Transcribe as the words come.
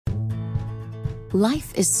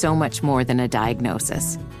Life is so much more than a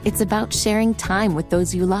diagnosis. It's about sharing time with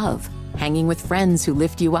those you love, hanging with friends who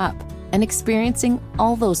lift you up, and experiencing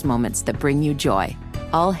all those moments that bring you joy.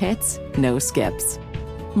 All hits, no skips.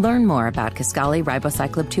 Learn more about Kisqali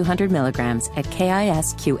Ribociclib 200 milligrams at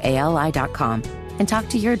KISQALI.com and talk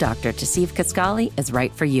to your doctor to see if Kisqali is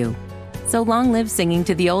right for you. So long live singing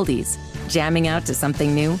to the oldies, jamming out to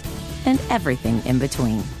something new, and everything in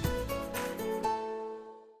between.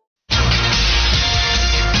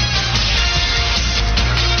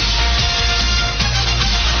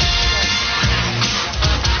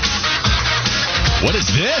 What is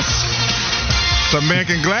this? It's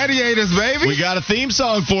American Gladiators, baby. We got a theme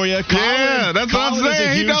song for you. Colin, that's what I'm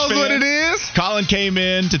saying. He knows what it is. Colin came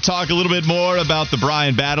in to talk a little bit more about the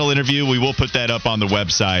Brian Battle interview. We will put that up on the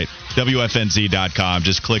website, WFNZ.com.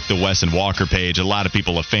 Just click the Wes and Walker page. A lot of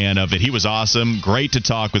people a fan of it. He was awesome. Great to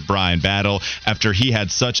talk with Brian Battle after he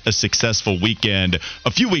had such a successful weekend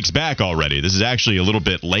a few weeks back already. This is actually a little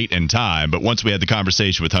bit late in time, but once we had the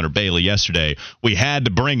conversation with Hunter Bailey yesterday, we had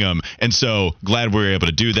to bring him, and so glad we were able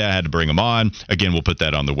to do that. Had to bring him on. Again, we'll put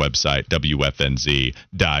that on the website,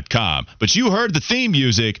 WFNZ.com. But you heard the theme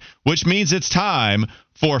music, which means it's time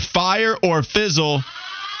for Fire or Fizzle.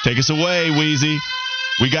 Take us away, Wheezy.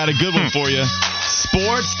 We got a good one for you.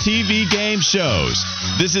 Sports TV game shows.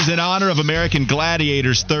 This is in honor of American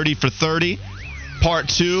Gladiators 30 for 30. Part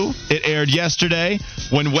 2, it aired yesterday.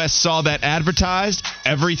 When Wes saw that advertised,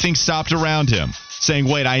 everything stopped around him, saying,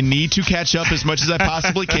 wait, I need to catch up as much as I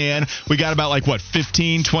possibly can. We got about,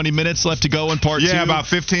 15, 20 minutes left to go in part 2? Yeah, about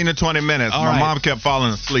 15 to 20 minutes. My mom kept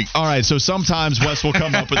falling asleep. All right, so sometimes Wes will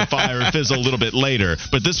come up with a Fire or Fizzle a little bit later,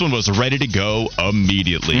 but this one was ready to go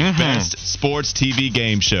immediately. Best sports TV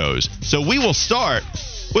game shows. So we will start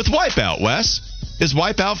with Wipeout, Wes. Is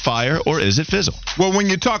Wipeout fire or is it Fizzle? Well, when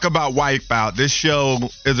you talk about Wipeout, this show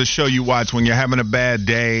is a show you watch when you're having a bad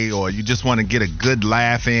day or you just want to get a good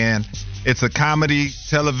laugh in. It's a comedy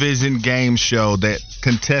television game show that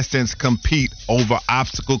contestants compete over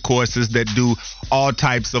obstacle courses that do all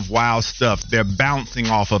types of wild stuff. They're bouncing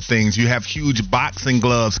off of things. You have huge boxing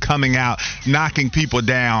gloves coming out, knocking people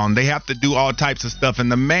down. They have to do all types of stuff.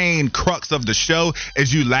 And the main crux of the show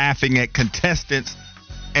is you laughing at contestants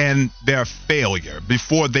and their failure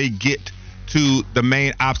before they get to the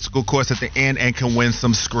main obstacle course at the end and can win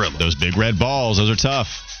some Skrilla. Those big red balls, those are tough.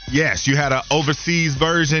 Yes, you had an overseas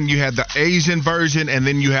version, you had the Asian version, and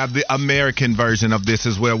then you have the American version of this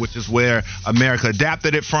as well, which is where America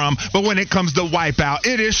adapted it from. But when it comes to Wipeout,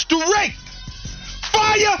 it is straight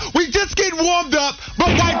fire. We just get warmed up, but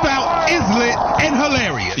Wipeout is lit and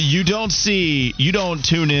hilarious. You don't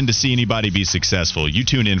tune in to see anybody be successful. You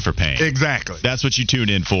tune in for pain. Exactly. That's what you tune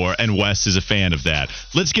in for, and Wes is a fan of that.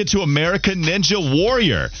 Let's get to American Ninja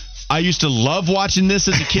Warrior. I used to love watching this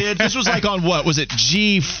as a kid. This was on what? Was it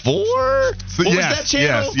G4? What was that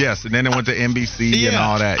channel? Yes. And then it went to NBC and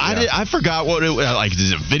all that. Yeah. I forgot what it was.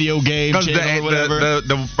 Is it a video game channel or whatever?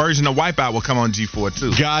 The version of Wipeout will come on G4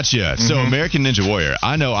 too. Gotcha. So American Ninja Warrior.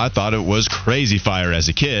 I thought it was crazy fire as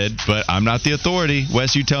a kid, but I'm not the authority.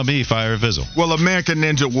 Wes, you tell me, fire or fizzle. Well, American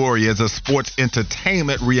Ninja Warrior is a sports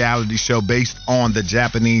entertainment reality show based on the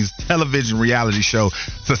Japanese television reality show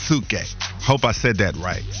Sasuke. Hope I said that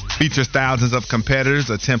right. Features thousands of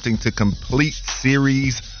competitors attempting to complete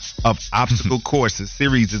series of obstacle courses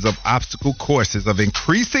of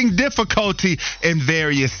increasing difficulty in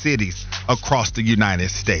various cities across the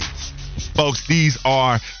United States. Folks, these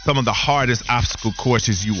are some of the hardest obstacle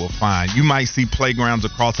courses you will find. You might see playgrounds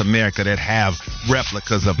across America that have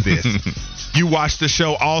replicas of this. You watch the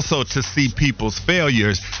show also to see people's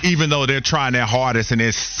failures, even though they're trying their hardest and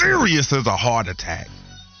it's serious as a heart attack.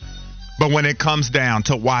 But when it comes down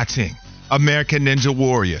to watching American Ninja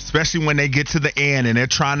Warrior, especially when they get to the end and they're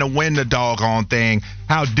trying to win the doggone thing,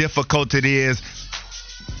 how difficult it is,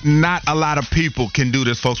 not a lot of people can do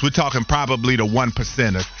this, folks. We're talking probably the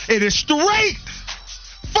 1%ers. It is straight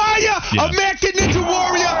fire. Yeah. American Ninja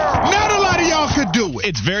Warrior. Not a lot of y'all could do it.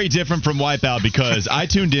 It's very different from Wipeout because I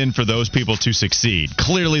tuned in for those people to succeed.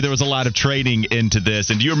 Clearly, there was a lot of training into this.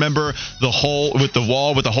 And do you remember the hole with the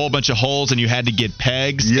wall with a whole bunch of holes and you had to get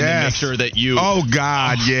pegs and then make sure that you... Oh,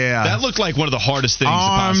 God, yeah. That looked like one of the hardest things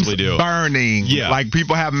Arms to possibly do. Burning. Yeah. Like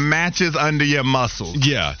people have matches under your muscles.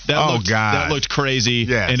 Yeah. God. That looked crazy.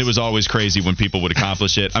 Yes. And it was always crazy when people would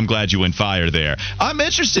accomplish it. I'm glad you went fire there. I'm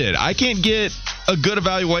interested. I can't get a good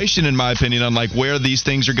evaluation, in my opinion, on where these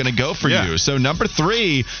things are going to go for you. So number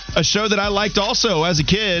 3, a show that I liked also as a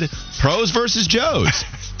kid, Pros versus Joes.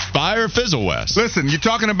 Fire or fizzle, Wes? Listen, you're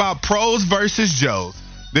talking about Pros versus Joes.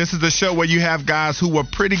 This is a show where you have guys who were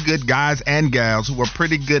pretty good, guys and gals who were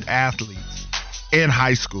pretty good athletes in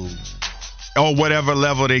high school. or whatever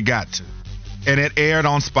level they got to. And it aired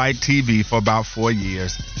on Spike TV for about 4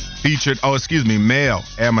 years. Featured, male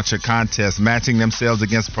amateur contests matching themselves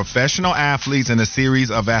against professional athletes in a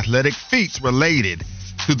series of athletic feats related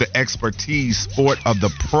to the expertise sport of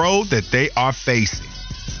the pro that they are facing.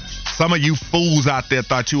 Some of you fools out there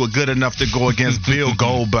thought you were good enough to go against Bill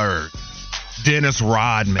Goldberg, Dennis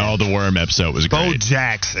Rodman. Oh, the Worm episode was great. Bo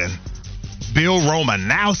Jackson, Bill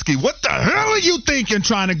Romanowski. What the hell are you thinking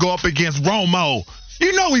trying to go up against Romo?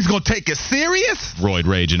 You know he's going to take it serious. Roid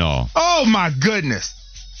rage and all. Oh, my goodness.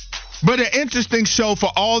 But an interesting show for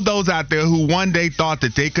all those out there who one day thought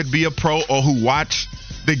that they could be a pro or who watch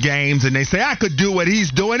the games and they say, I could do what he's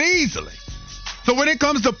doing easily. So when it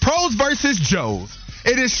comes to pros versus Joes,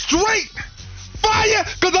 it is straight fire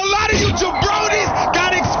because a lot of you jabronis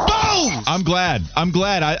got exposed. I'm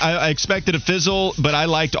glad. I expected a fizzle, but I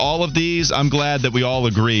liked all of these. I'm glad that we all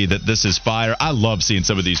agree that this is fire. I love seeing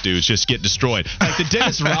some of these dudes just get destroyed. Like the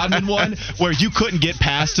Dennis Rodman one where you couldn't get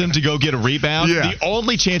past him to go get a rebound. Yeah. The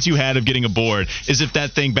only chance you had of getting a board is if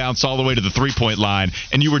that thing bounced all the way to the three-point line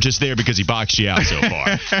and you were just there because he boxed you out so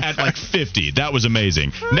far at like 50. That was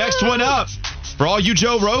amazing. Next one up. For all you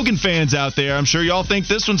Joe Rogan fans out there, I'm sure y'all think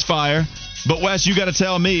this one's fire. But, Wes, you got to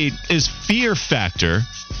tell me, is Fear Factor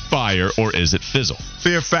fire or is it fizzle?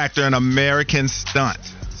 Fear Factor, an American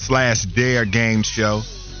stunt/dare game show,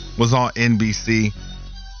 was on NBC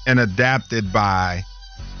and adapted by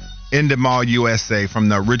Endemol USA from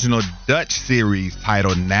the original Dutch series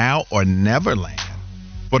titled Now or Neverland.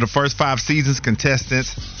 For the first 5 seasons,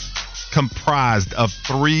 contestants comprised of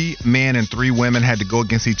 3 men and 3 women had to go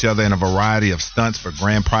against each other in a variety of stunts for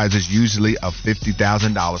grand prizes, usually of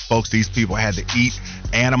 $50,000. Folks, these people had to eat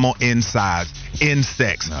animal insides,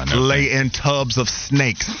 insects, lay in tubs of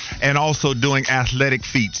snakes, and also doing athletic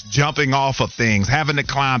feats, jumping off of things, having to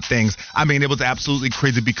climb things. I mean, it was absolutely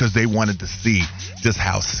crazy because they wanted to see just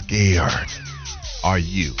how scared are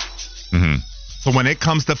you. Mm-hmm. So when it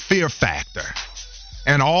comes to Fear Factor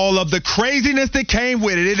and all of the craziness that came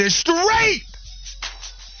with it, it is straight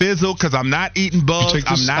fizzle because I'm not eating bugs.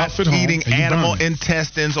 I'm not eating animal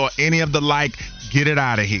intestines or any of the like. Get it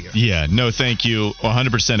out of here. Yeah, no, thank you.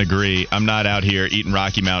 100% agree. I'm not out here eating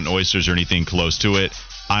Rocky Mountain oysters or anything close to it.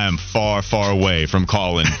 I am far, far away from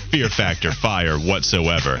calling Fear Factor fire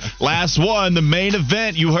whatsoever. Last one, the main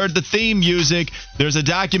event. You heard the theme music. There's a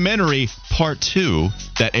documentary, part 2,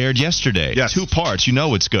 that aired yesterday. Yes. 2 parts. You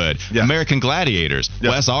know it's good. Yes. American Gladiators.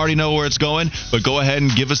 Yes. Wes, I already know where it's going, but go ahead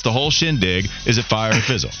and give us the whole shindig. Is it fire or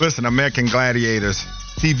fizzle? Listen, American Gladiators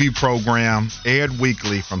TV program aired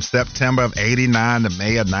weekly from September of 89 to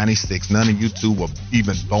May of 96. None of you two were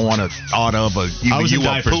even born or thought of, or even you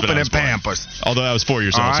were pooping in Pampers. Although I was 4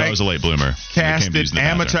 years old, so I was a late bloomer. Casted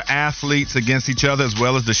amateur athletes against each other as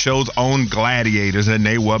well as the show's own gladiators, and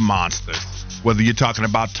they were monsters. Whether you're talking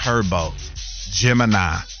about Turbo,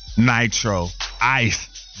 Gemini, Nitro, Ice,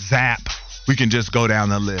 Zap, we can just go down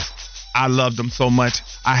the list. I loved them so much.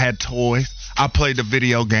 I had toys. I played the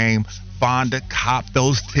video game. Fonda copped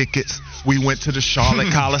those tickets. We went to the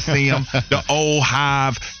Charlotte Coliseum, the old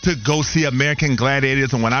Hive, to go see American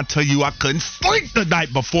Gladiators. And when I tell you I couldn't sleep the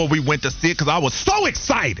night before we went to see it because I was so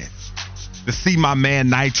excited to see my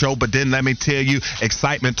man Nitro. But then let me tell you,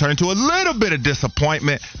 excitement turned to a little bit of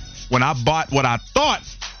disappointment when I bought what I thought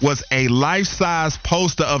was a life-size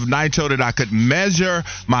poster of Nitro that I could measure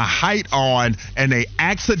my height on, and they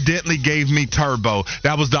accidentally gave me Turbo.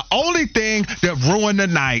 That was the only thing that ruined the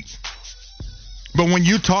night. But when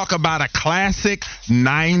you talk about a classic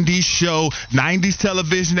 90s show, 90s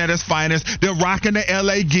television at its finest, they're rocking the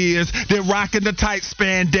LA Gears, they're rocking the tight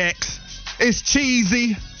spandex. It's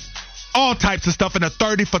cheesy. All types of stuff, and the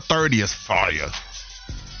 30 for 30 is fire.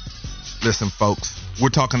 Listen, folks, we're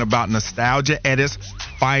talking about nostalgia at its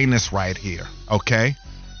finest right here, okay?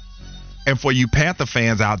 And for you Panther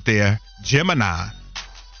fans out there, Gemini,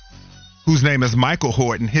 whose name is Michael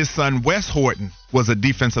Horton, his son Wes Horton was a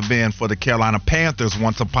defensive end for the Carolina Panthers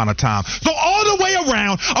once upon a time. So all the way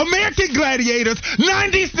around, American Gladiators,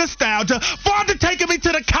 90s nostalgia, Fonda taking me to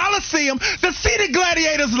the Coliseum to see the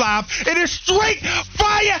Gladiators live. It is straight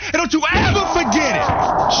fire, and don't you ever forget it.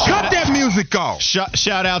 Cut that music off.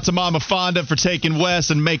 Shout out to Mama Fonda for taking Wes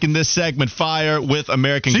and making this segment fire with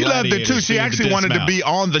American Gladiators. She loved it too. She actually wanted to be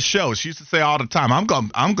on the show. She used to say all the time, I'm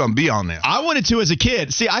gonna be on there. I wanted to as a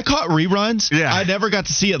kid. See, I caught reruns. Yeah. I never got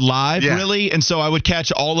to see it live, really, and so I would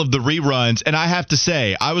catch all of the reruns. And I have to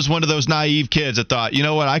say, I was one of those naive kids that thought, you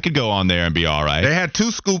know what, I could go on there and be all right. They had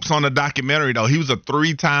 2 scoops on the documentary, though. He was a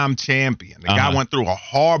 3-time champion. The guy went through a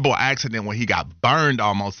horrible accident when he got burned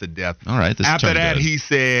almost to death. All right. After that, he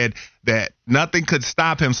said that nothing could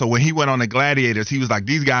stop him. So when he went on the Gladiators, he was like,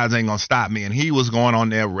 these guys ain't going to stop me. And he was going on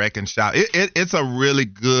there wrecking shop. It's a really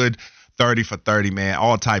good 30 for 30, man.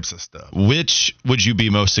 All types of stuff. Which would you be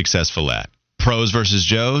most successful at? Pros versus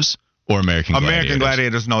Joes or American Gladiators? American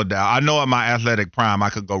Gladiators, no doubt. I know at my athletic prime I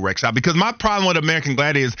could go wreck shop, because my problem with American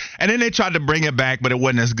Gladiators, and then they tried to bring it back, but it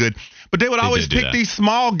wasn't as good. But they would always pick these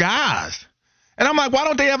small guys. And I'm like, why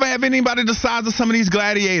don't they ever have anybody the size of some of these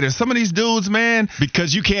gladiators? Some of these dudes, man.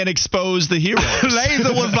 Because you can't expose the heroes.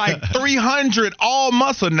 Laser was like 300, all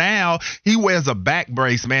muscle. Now he wears a back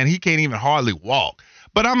brace, man. He can't even hardly walk.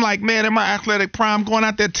 But I'm like, man, in my athletic prime, going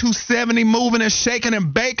out there 270, moving and shaking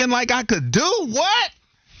and baking like I could do what?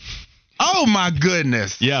 Oh, my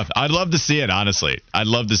goodness. Yeah, I'd love to see it, honestly. I'd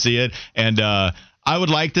love to see it. And I would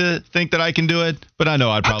like to think that I can do it, but I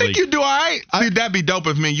know I'd probably... I think you'd do all right. See, that'd be dope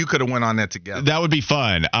if me and you could have went on that together. That would be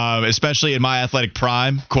fun, especially in my athletic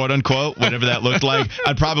prime, quote unquote, whatever that looked like.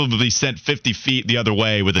 I'd probably be sent 50 feet the other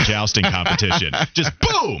way with a jousting competition. Just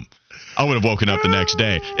boom! I would have woken up the next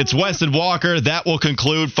day. It's Wes and Walker. That will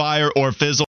conclude Fire or Fizzle.